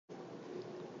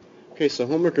Okay, so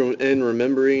homework and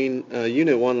remembering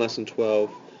Unit 1, Lesson 12.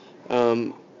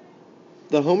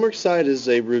 The homework side is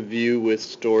a review with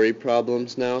story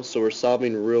problems now, so we're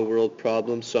solving real-world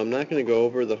problems. So I'm not going to go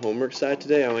over the homework side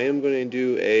today. I am going to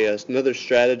do another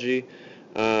strategy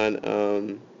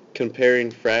on comparing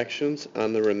fractions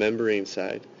on the remembering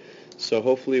side. So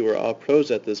hopefully we're all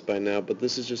pros at this by now, but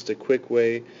this is just a quick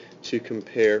way to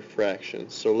compare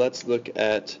fractions. So let's look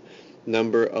at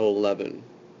number 11.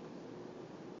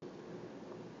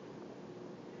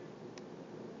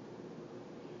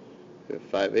 We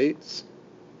have 5/8,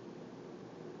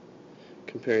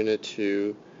 comparing it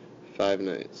to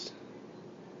 5/9.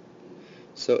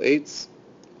 So 8s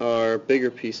are bigger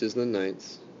pieces than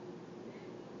 9s.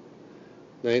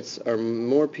 9s are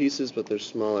more pieces, but they're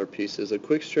smaller pieces. A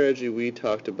quick strategy we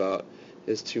talked about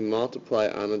is to multiply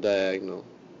on a diagonal.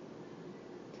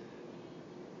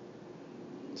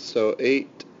 So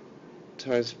 8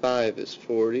 times 5 is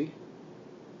 40,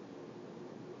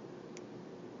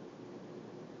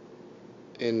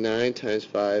 and 9 times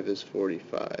 5 is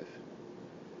 45.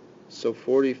 So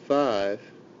 45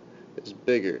 is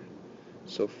bigger.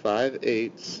 So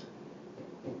 5/8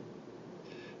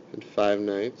 and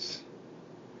 5/9.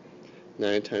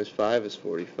 9 times 5 is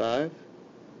 45,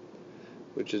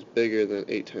 which is bigger than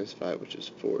 8 times 5, which is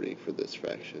 40 for this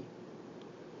fraction.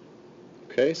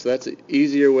 Okay, so that's an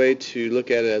easier way to look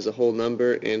at it as a whole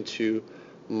number and to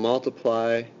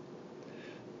multiply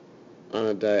on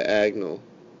a diagonal.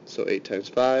 So 8 times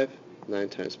 5, 9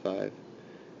 times 5,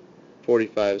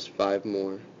 45 is 5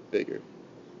 more bigger.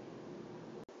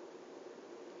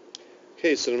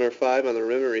 Okay, so number 5 on the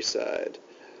memory side.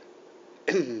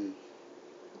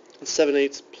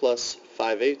 7/8 plus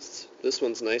 5/8. This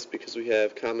one's nice because we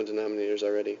have common denominators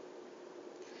already.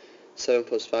 7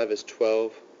 plus 5 is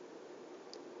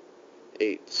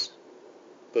 12/8.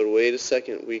 But wait a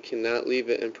second, we cannot leave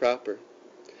it improper.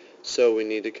 So we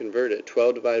need to convert it.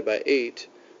 12 divided by 8,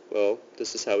 well,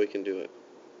 this is how we can do it.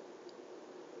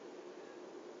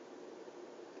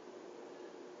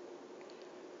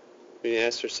 We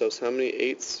ask ourselves how many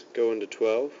 8s go into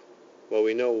 12? Well,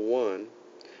 we know 1,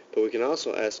 but we can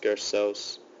also ask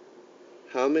ourselves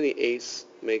how many 8s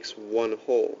makes one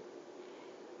whole?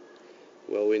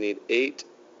 Well, we need 8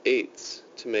 8s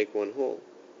to make one whole.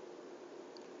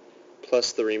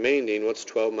 Plus the remaining, what's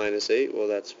 12 minus 8? Well,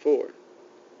 that's 4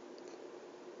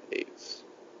 8s.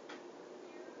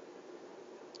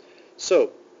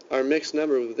 So, our mixed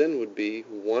number then would be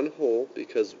 1 whole,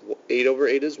 because 8 over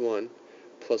 8 is 1,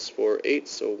 plus 4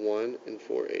 8s, so 1 and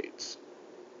 4 8s.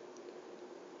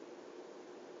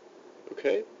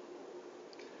 Okay?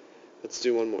 Let's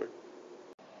do one more.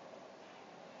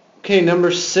 Okay,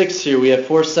 number 6 here, we have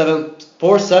 4 sevenths,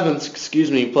 plus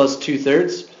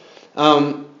 2/3.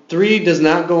 3 does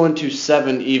not go into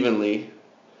 7 evenly,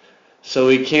 so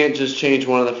we can't just change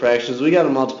one of the fractions. We got to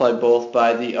multiply both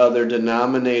by the other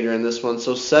denominator in this one.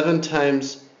 So 7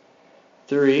 times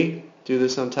 3, do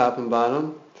this on top and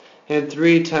bottom, and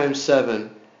 3 times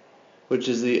 7, which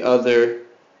is the other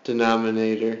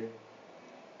denominator.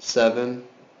 7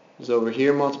 is over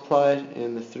here multiplied,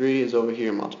 and the 3 is over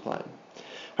here multiplied.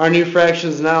 Our new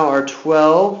fractions now are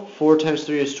 12. 4 times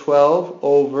 3 is 12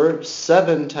 over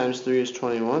 7 times 3 is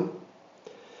 21.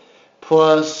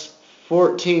 Plus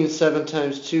 14, 7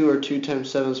 times 2, or 2 times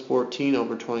 7 is 14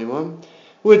 over 21,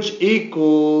 which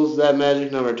equals that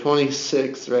magic number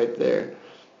 26 right there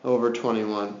over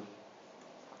 21.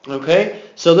 Okay,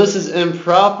 so this is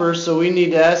improper, so we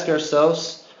need to ask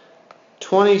ourselves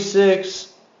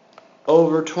 26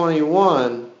 over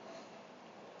 21.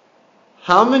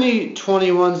 How many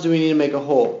 21s do we need to make a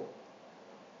whole?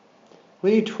 We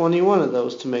need 21 of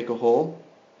those to make a whole.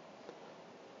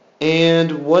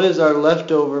 And what is our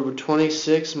leftover with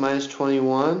 26 minus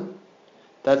 21?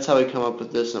 That's how we come up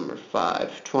with this number,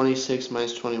 5. 26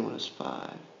 minus 21 is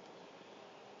 5.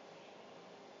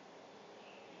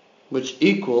 Which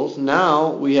equals,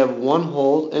 now we have one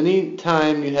whole.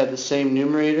 Anytime you have the same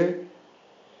numerator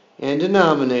and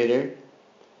denominator,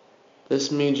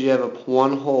 this means you have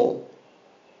one whole.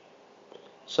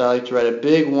 So I like to write a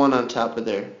big 1 on top of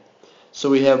there. So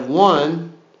we have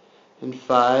 1 and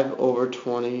 5 over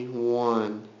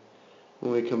 21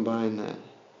 when we combine that.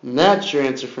 And that's your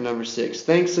answer for number 6.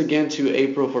 Thanks again to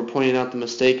April for pointing out the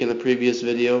mistake in the previous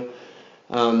video.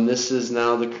 This is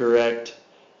now the correct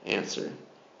answer.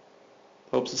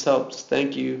 Hope this helps.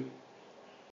 Thank you.